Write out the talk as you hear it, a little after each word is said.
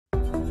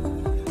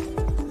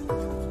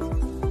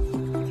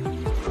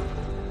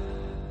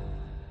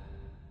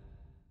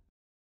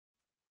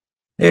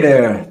Hey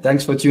there,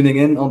 thanks for tuning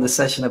in on this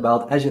session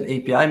about Azure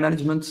API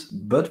Management,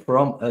 but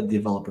from a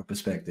developer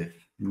perspective.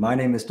 My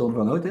name is Ton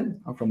van Houten,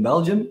 I'm from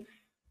Belgium.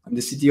 I'm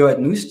the CTO at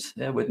Noost.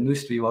 With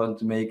Noost, we want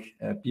to make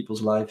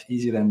people's lives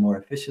easier and more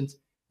efficient.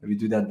 And we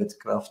do that with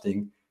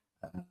crafting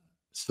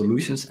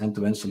solutions,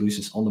 end-to-end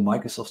solutions on the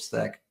Microsoft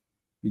stack.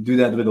 We do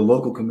that with a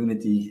local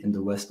community in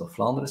the west of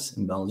Flanders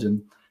in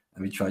Belgium,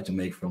 and we try to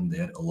make from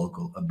there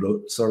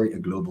a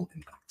global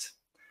impact.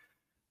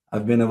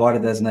 I've been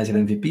awarded as an Azure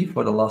MVP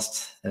for the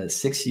last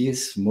 6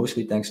 years,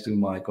 mostly thanks to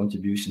my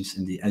contributions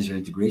in the Azure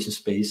integration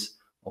space,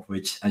 of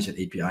which Azure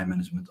API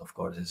Management, of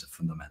course, is a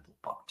fundamental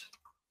part.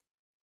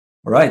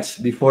 All right,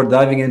 before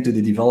diving into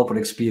the developer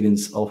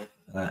experience of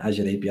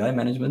Azure API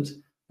Management,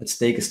 let's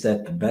take a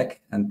step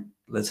back and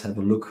let's have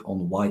a look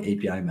on why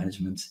API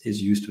Management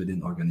is used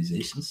within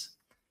organizations.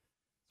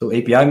 So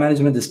API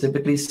Management is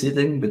typically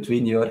sitting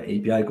between your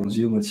API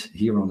consumers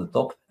here on the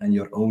top and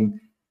your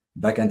own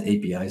backend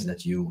APIs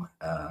that you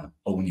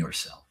own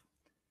yourself.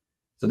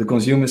 So the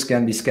consumers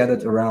can be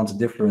scattered around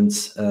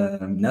different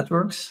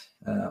networks,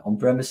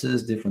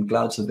 on-premises, different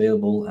clouds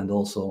available, and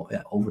also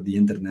over the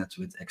internet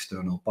with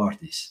external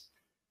parties.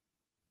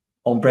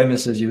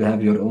 On-premises, you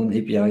have your own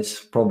APIs,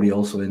 probably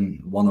also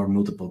in one or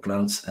multiple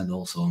clouds, and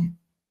also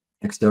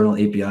external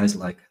APIs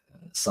like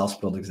SaaS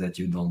products that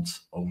you don't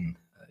own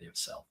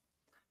yourself.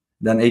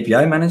 Then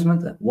API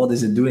management, what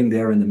is it doing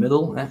there in the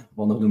middle?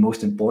 One of the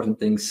most important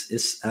things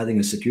is adding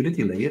a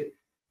security layer.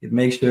 It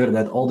makes sure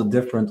that all the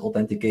different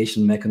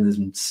authentication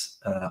mechanisms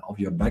of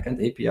your backend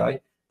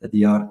API, that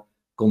they are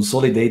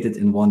consolidated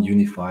in one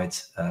unified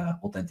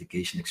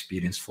authentication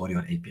experience for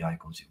your API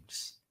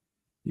consumers.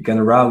 You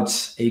can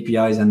route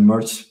APIs and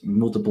merge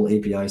multiple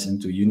APIs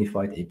into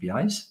unified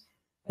APIs.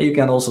 And you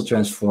can also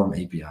transform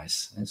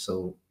APIs. And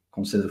so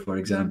consider, for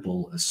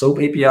example, a SOAP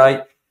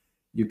API.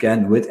 You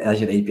can, with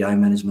Azure API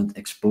Management,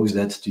 expose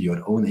that to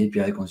your own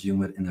API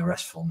consumer in a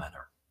RESTful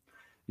manner.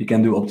 You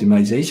can do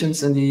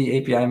optimizations in the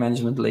API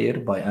management layer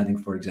by adding,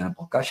 for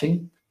example,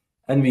 caching.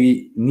 And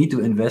we need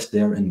to invest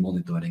there in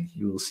monitoring.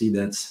 You will see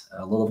that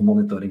a lot of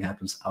monitoring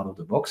happens out of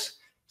the box.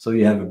 So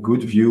you have a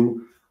good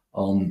view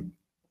on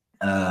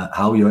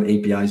how your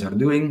APIs are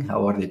doing,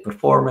 how are they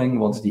performing,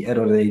 what's the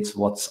error rates,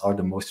 what are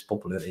the most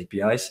popular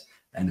APIs,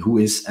 and who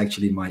is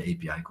actually my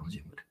API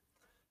consumer.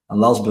 And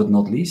last but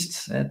not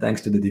least,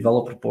 thanks to the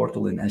developer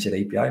portal in Azure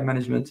API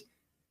Management,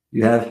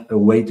 you have a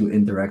way to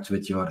interact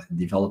with your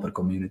developer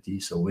community,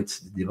 so with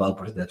the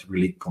developers that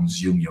really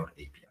consume your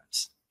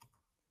APIs.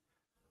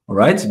 All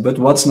right, but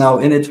what's now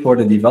in it for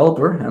the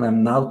developer? And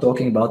I'm now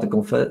talking about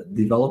the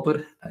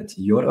developer at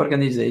your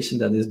organization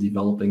that is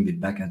developing the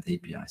backend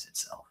APIs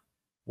itself.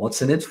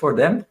 What's in it for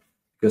them?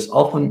 Because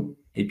often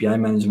API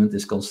management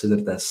is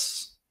considered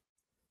as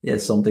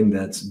something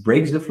that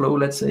breaks the flow,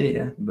 let's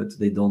say, but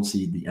they don't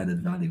see the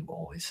added value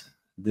always.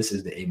 This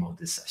is the aim of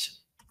this session.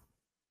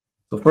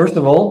 So first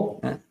of all,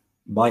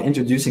 by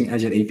introducing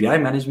Azure API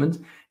Management,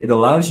 it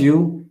allows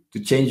you to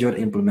change your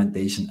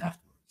implementation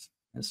afterwards.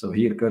 And so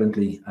here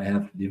currently I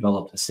have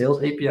developed a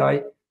sales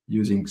API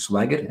using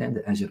Swagger and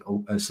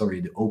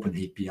the Open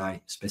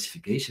API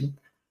specification.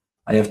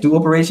 I have two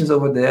operations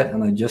over there,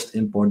 and I just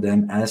import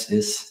them as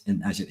is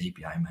in Azure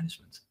API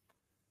Management.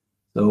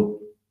 So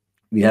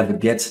we have a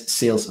get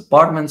sales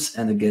apartments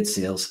and a get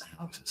sales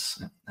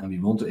houses. And we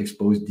want to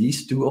expose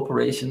these two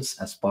operations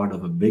as part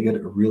of a bigger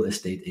real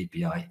estate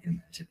API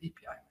in Azure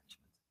API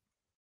Management.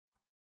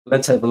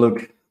 Let's have a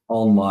look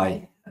on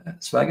my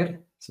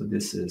Swagger. So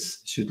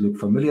this should look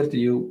familiar to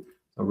you.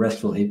 A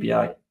RESTful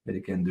API where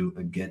you can do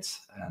a get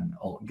and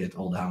get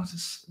all the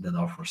houses that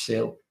are for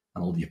sale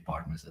and all the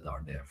apartments that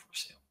are there for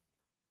sale.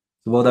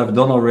 So what I've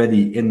done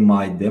already in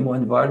my demo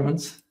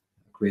environment,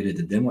 I created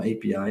a demo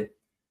API.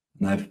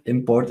 And I've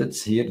imported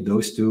here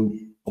those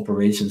two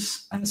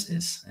operations as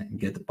is, and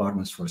get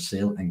apartments for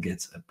sale and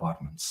get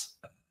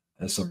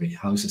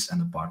houses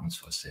and apartments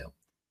for sale.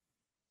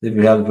 If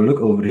we have a look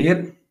over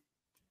here,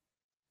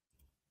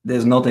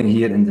 there's nothing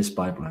here in this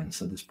pipeline.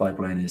 So this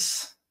pipeline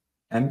is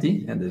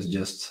empty and there's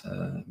just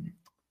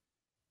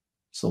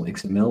some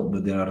XML,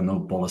 but there are no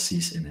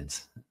policies in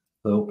it.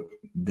 So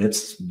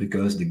that's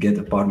because the get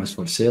apartments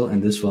for sale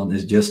and this one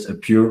is just a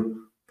pure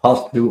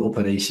pass-through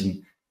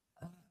operation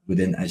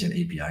within Azure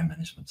API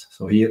Management.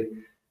 So here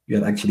we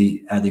are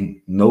actually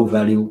adding no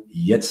value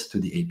yet to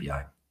the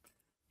API.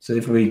 So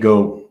if we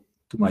go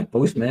to my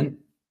Postman,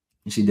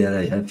 you see that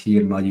I have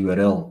here my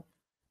URL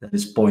that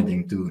is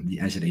pointing to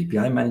the Azure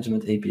API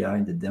Management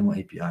API, the demo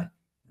API,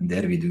 and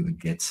there we do a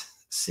get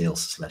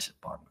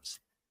sales/apartments.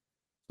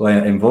 So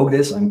I invoke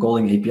this, I'm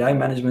calling API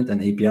Management,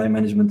 and API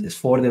Management is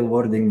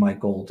forwarding my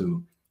call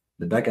to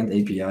the backend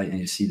API, and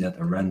you see that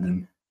a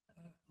random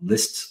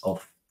list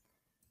of,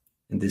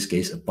 in this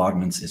case,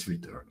 apartments is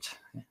returned.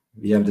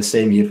 We have the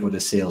same here for the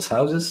sales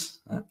houses.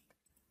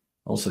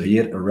 Also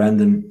here, a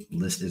random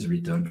list is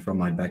returned from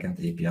my backend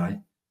API,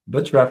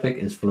 but traffic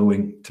is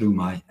flowing through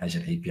my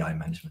Azure API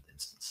Management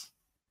instance.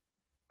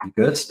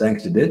 Because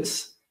thanks to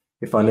this,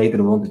 if I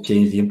later want to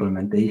change the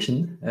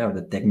implementation or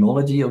the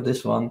technology of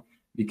this one,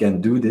 we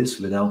can do this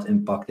without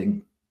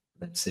impacting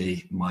let's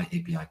say, my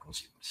API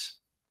consumers.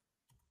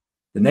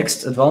 The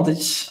next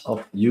advantage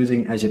of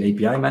using Azure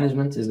API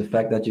Management is the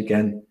fact that you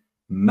can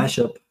mash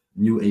up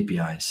new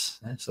APIs.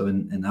 So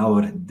in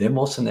our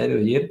demo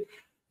scenario here,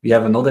 we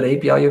have another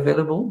API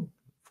available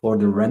for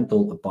the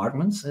rental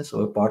apartments,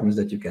 so apartments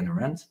that you can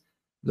rent.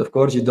 But of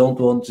course, you don't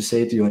want to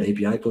say to your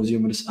API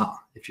consumers,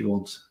 if you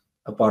want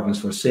apartments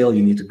for sale,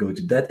 you need to go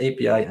to that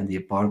API, and the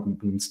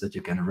apartments that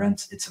you can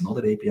rent, it's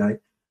another API.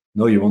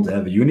 No, you want to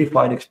have a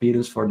unified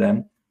experience for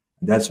them.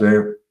 That's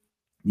where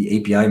the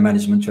API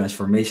management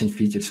transformation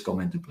features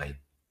come into play.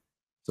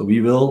 So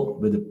we will,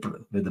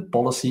 with the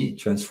policy,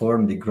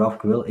 transform the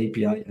GraphQL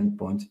API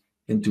endpoint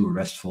into a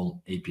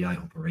RESTful API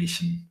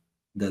operation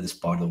that is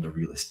part of the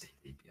real estate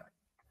API.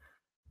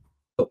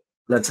 So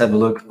let's have a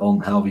look on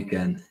how we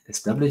can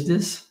establish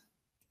this.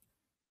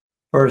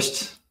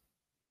 First,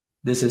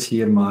 this is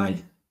here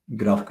my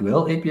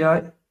GraphQL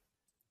API.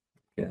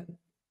 Okay.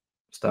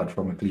 Start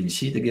from a clean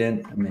sheet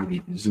again, and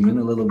maybe zoom in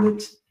a little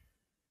bit.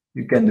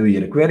 You can do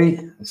here a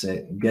query,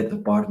 say get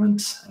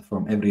apartments.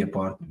 From every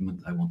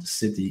apartment, I want the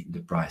city,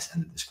 the price,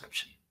 and the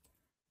description.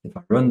 If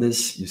I run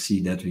this, you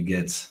see that we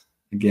get,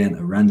 again,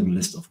 a random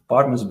list of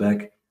apartments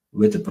back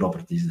with the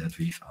properties that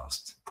we've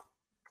asked.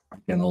 I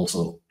can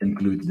also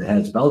include the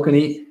head's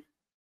balcony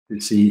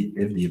to see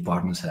if the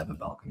apartments have a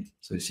balcony.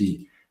 So you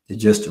see,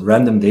 it's just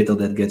random data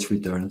that gets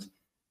returned.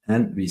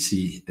 And we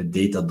see the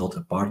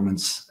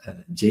data.apartments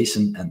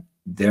JSON, and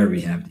there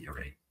we have the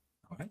array.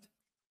 All right.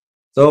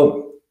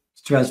 So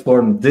to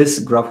transform this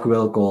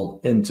GraphQL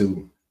call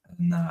into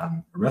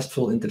a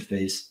RESTful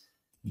interface,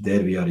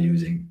 there we are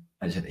using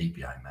Azure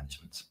API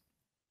Management.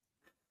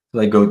 So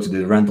I go to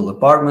the rental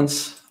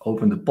apartments,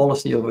 open the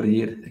policy over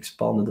here,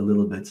 expand it a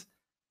little bit,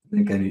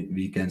 then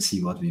we can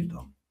see what we've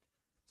done.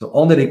 So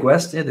on the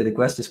request, the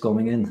request is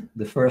coming in.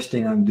 The first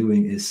thing I'm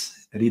doing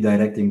is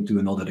redirecting to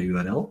another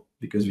URL,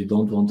 because we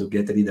don't want to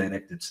get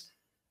redirected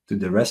to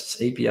the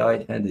REST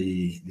API and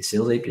the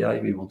sales API.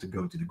 We want to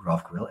go to the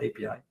GraphQL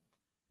API.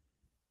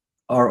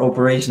 Our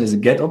operation is a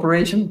GET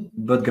operation,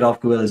 but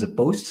GraphQL is a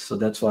POST. So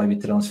that's why we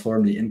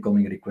transform the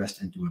incoming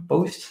request into a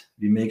POST.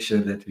 We make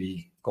sure that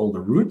we call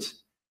the root.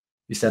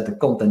 We set the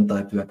content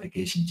type to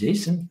application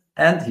JSON.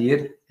 And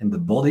here in the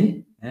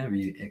body,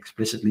 we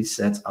explicitly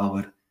set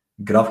our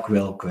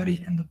GraphQL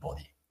query in the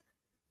body.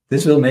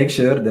 This will make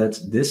sure that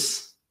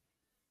this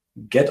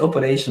GET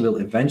operation will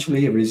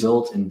eventually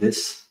result in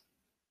this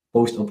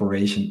POST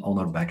operation on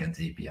our backend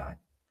API.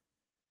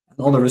 And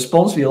on the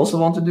response, we also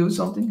want to do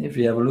something. If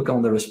you have a look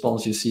on the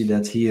response, you see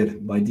that here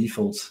by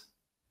default,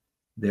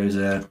 there's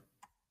a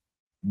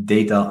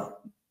data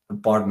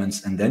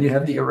apartments, and then you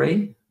have the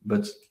array.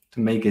 But to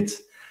make it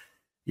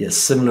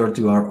similar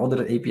to our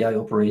other API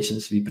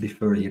operations, we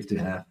prefer here to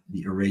have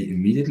the array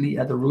immediately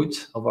at the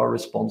root of our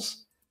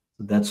response.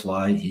 So that's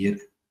why here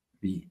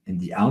we, in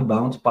the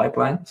outbound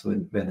pipeline, so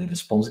when the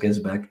response gets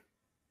back,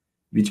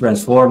 we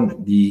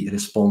transform the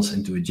response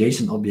into a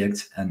JSON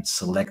object and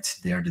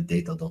select there the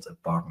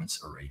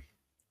data.apartments array.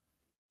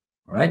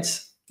 All right,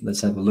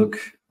 let's have a look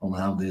on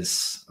how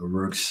this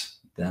works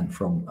then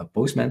from a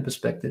Postman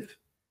perspective.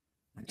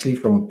 Actually,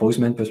 from a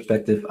Postman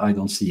perspective, I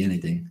don't see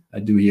anything.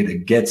 I do here a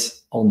get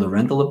on the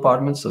rental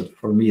apartment. So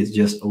for me, it's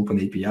just open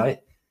API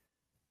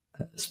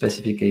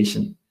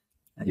specification.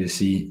 And you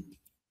see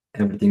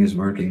everything is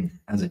working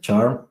as a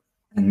charm.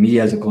 And me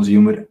as a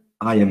consumer,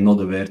 I am not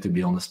aware, to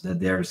be honest,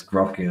 that there's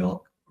GraphQL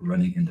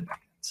running in the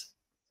backend.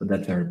 So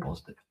that's very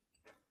positive.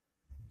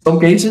 In some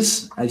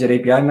cases, Azure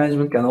API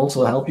Management can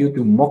also help you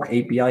to mock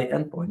API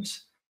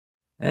endpoints.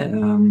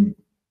 And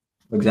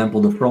for example,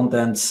 the front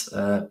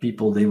end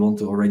people, they want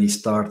to already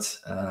start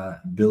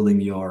building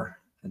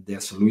their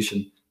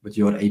solution, but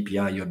your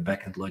API, your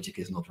backend logic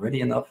is not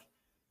ready enough.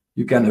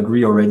 You can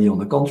agree already on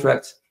the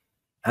contract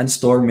and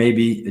store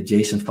maybe a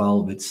JSON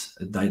file with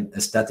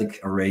a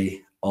static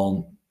array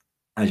on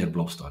Azure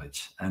Blob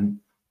Storage, and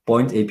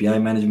point API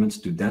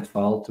management to that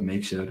file to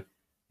make sure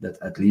that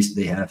at least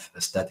they have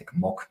a static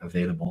mock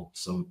available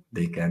so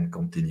they can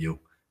continue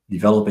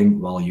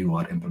developing while you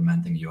are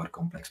implementing your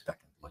complex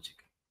backend logic.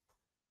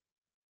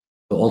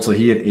 So also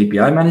here,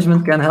 API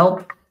management can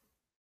help.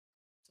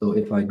 So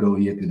if I go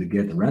here to the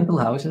get rental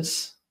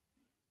houses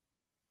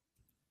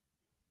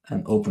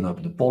and open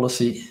up the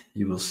policy,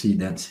 you will see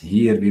that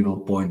here we will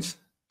point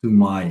to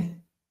my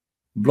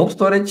blob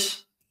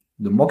storage,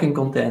 the mocking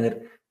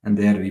container, and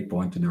there we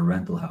point to the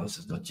rental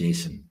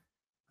houses.json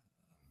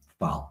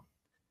file.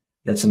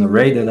 That's an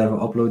array that I've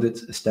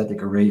uploaded, a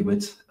static array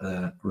with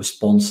a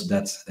response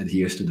that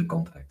adheres to the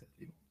contract that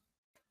we want.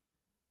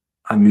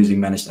 I'm using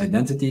managed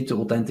identity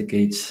to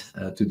authenticate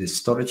to this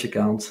storage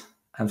account.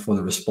 And for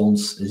the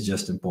response, it's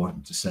just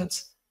important to set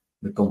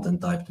the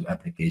content type to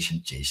application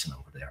JSON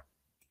over there.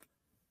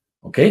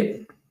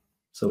 Okay,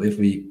 so if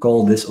we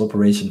call this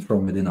operation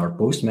from within our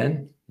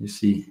Postman, you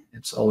see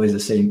it's always the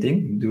same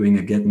thing, doing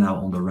a get now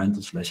on the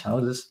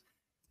rental/houses,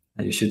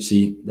 and you should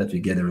see that we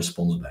get a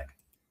response back.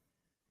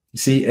 You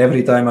see,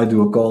 every time I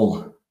do a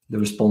call, the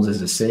response is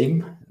the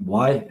same.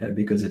 Why?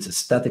 Because it's a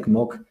static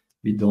mock.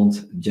 We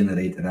don't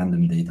generate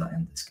random data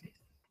in this case.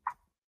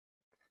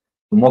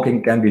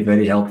 Mocking can be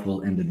very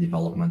helpful in the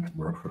development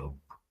workflow.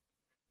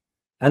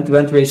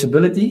 End-to-end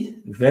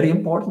traceability, very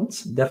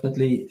important.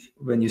 Definitely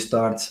when you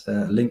start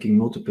linking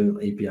multiple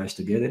APIs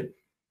together,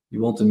 you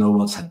want to know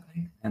what's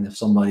happening. And if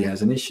somebody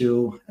has an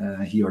issue,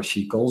 he or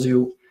she calls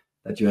you,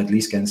 that you at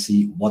least can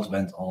see what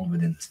went on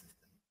within the system.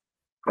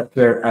 That's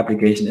where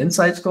application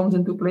insights comes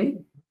into play.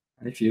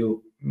 And if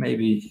you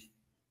maybe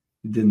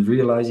didn't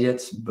realize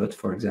yet, but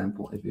for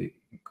example, if we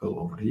go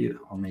over here,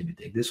 or maybe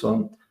take this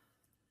one,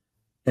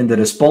 in the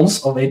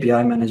response of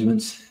API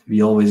management,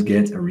 we always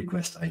get a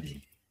request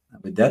ID.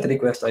 And with that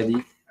request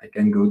ID, I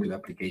can go to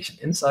application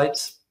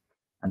insights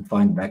and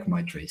find back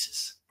my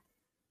traces.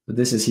 So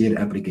this is here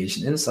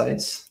application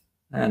insights.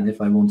 And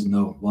if I want to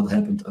know what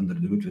happened under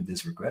the hood with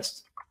this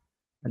request,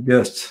 I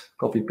just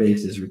copy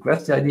paste this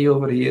request ID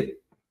over here,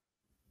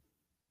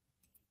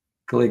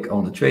 click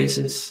on the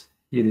traces.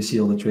 Here you see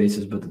all the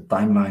traces, but the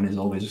timeline is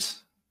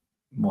always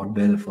more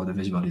better for the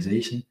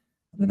visualization.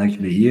 And then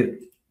actually here,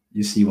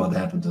 you see what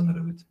happened under the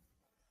hood.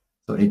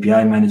 So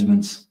API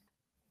management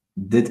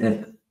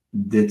did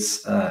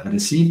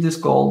receive this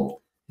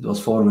call. It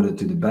was forwarded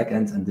to the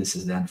backend, and this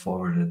is then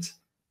forwarded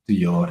to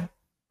your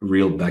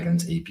real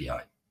backend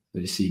API. So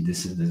you see,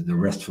 this is the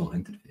RESTful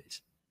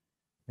interface.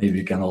 Maybe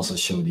we can also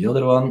show the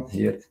other one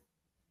here.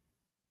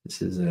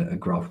 This is a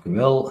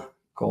GraphQL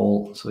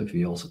call. So if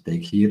we also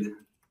take here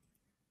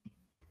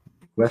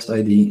request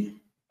ID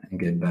and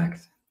get back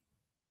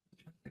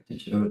to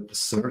show the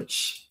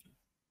search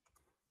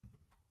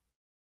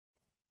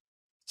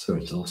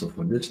also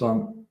for this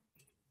one.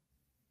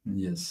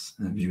 Yes,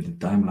 and view the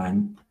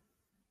timeline.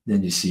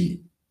 Then you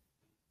see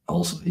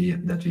also here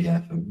that we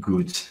have a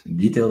good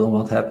detail on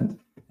what happened.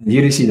 And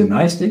here you see the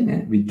nice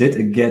thing. We did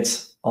a get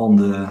on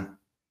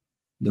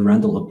the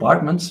rental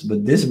apartments,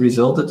 but this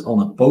resulted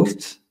on a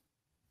post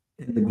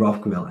in the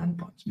GraphQL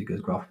endpoints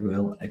because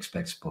GraphQL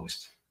expects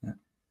post. Yeah.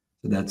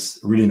 So that's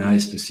really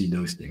nice to see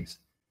those things.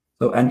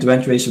 So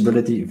end-to-end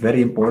traceability,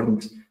 very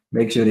important.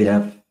 Make sure you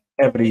have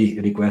every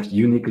request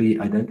uniquely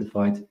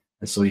identified,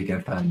 and so you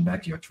can find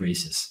back your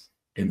traces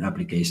in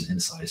application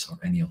insights or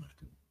any other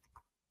tool.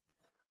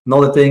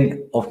 Another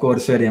thing, of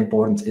course, very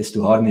important is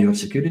to harden your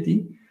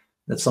security.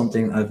 That's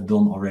something I've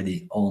done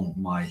already on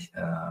my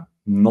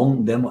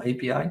non-demo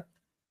API.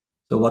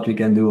 So what we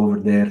can do over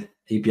there,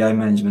 API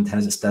management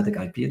has a static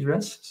IP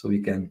address, so we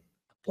can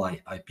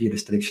apply IP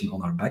restriction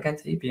on our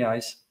backend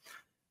APIs.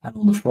 And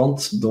on the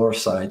front door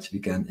side, we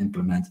can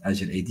implement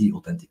Azure AD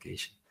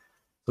authentication.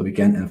 So we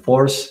can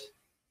enforce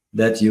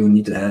that you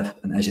need to have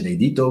an Azure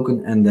AD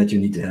token and that you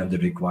need to have the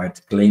required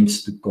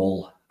claims to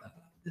call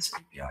this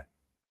API.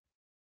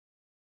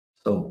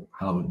 So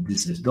how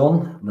this is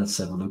done, let's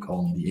have a look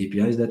on the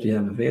APIs that we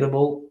have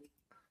available.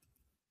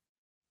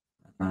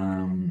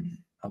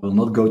 I will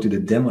not go to the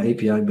demo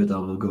API, but I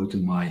will go to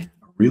my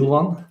real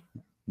one.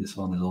 This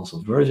one is also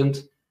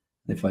versioned.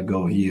 If I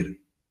go here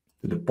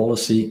to the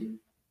policy,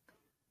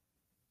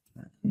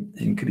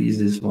 increase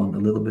this one a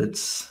little bit,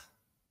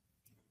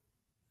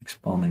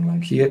 expanding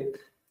like here,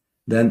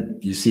 then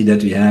you see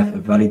that we have a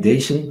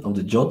validation of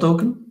the JOT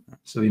token.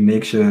 So we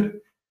make sure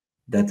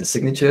that the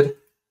signature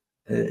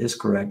is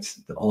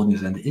correct, the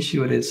audience and the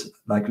issuer is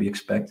like we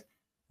expect.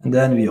 And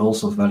then we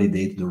also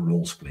validate the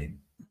roles claim.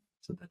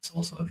 So that's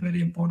also a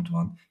very important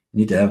one. You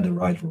need to have the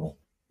right role.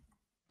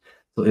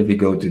 So if we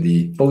go to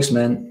the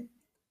Postman,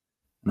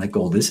 and I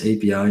call this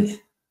API,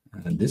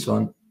 and this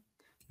one,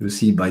 you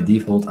see by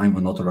default I'm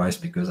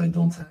unauthorized because I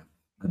don't have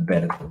a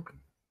better token.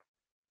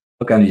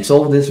 How can we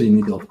solve this? We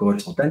need to, of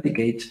course,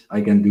 authenticate. I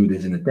can do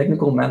this in a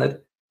technical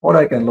manner, or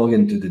I can log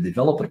into the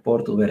developer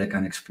portal where I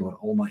can explore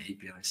all my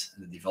APIs,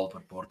 and the developer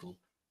portal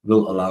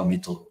will allow me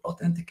to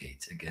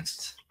authenticate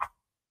against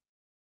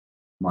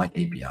my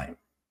API.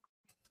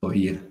 So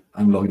here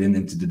I'm logged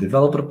into the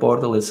developer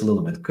portal. It's a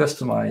little bit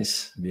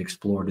customized. We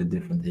explore the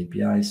different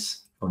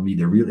APIs. For me,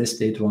 the real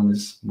estate one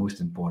is most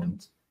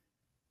important.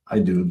 I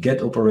do a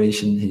get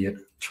operation here,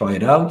 try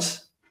it out.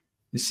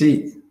 You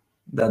see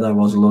that I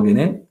was logging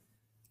in.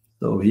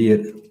 So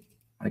here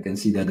I can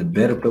see that a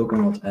better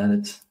token was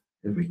added.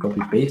 If we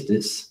copy paste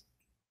this,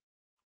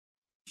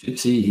 you should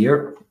see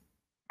here,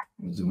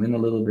 zoom in a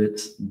little bit,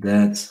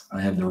 that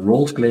I have the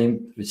roles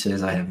claim, which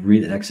says I have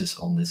read access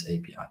on this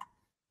API.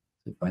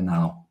 If I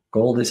now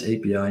call this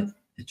API,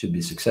 it should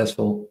be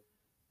successful.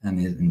 And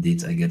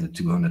indeed, I get a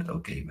 200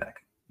 OK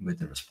back with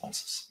the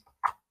responses.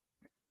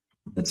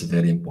 That's a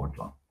very important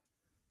one.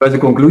 But the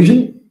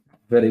conclusion,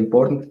 very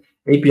important,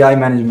 API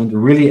management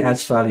really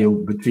adds value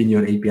between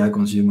your API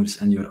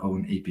consumers and your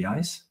own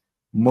APIs.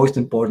 Most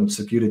important,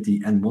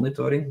 security and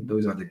monitoring.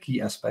 Those are the key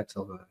aspects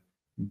of a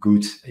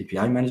good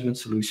API management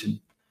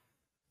solution.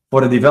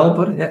 For the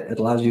developer, it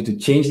allows you to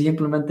change the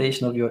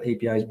implementation of your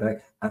APIs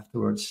back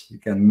afterwards. You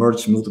can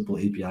merge multiple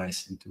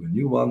APIs into a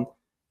new one.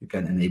 You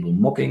can enable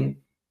mocking,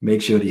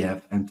 make sure you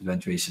have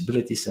end-to-end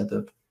traceability set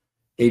up.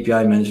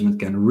 API management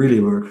can really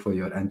work for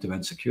your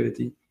end-to-end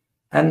security.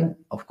 And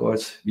of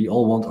course, we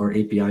all want our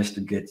APIs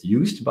to get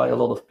used by a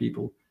lot of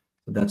people.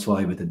 So that's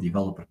why with the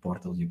developer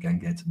portal, you can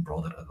get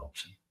broader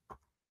adoption.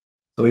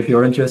 So if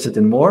you're interested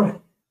in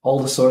more, all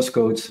the source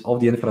code of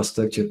the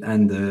infrastructure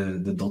and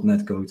the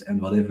 .NET code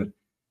and whatever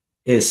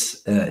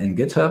is in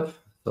GitHub.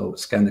 So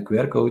scan the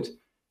QR code.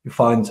 You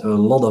find a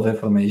lot of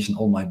information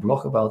on my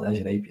blog about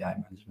Azure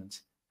API Management.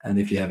 And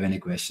if you have any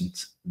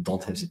questions,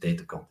 don't hesitate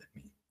to contact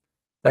me.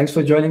 Thanks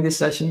for joining this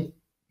session.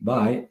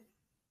 Bye.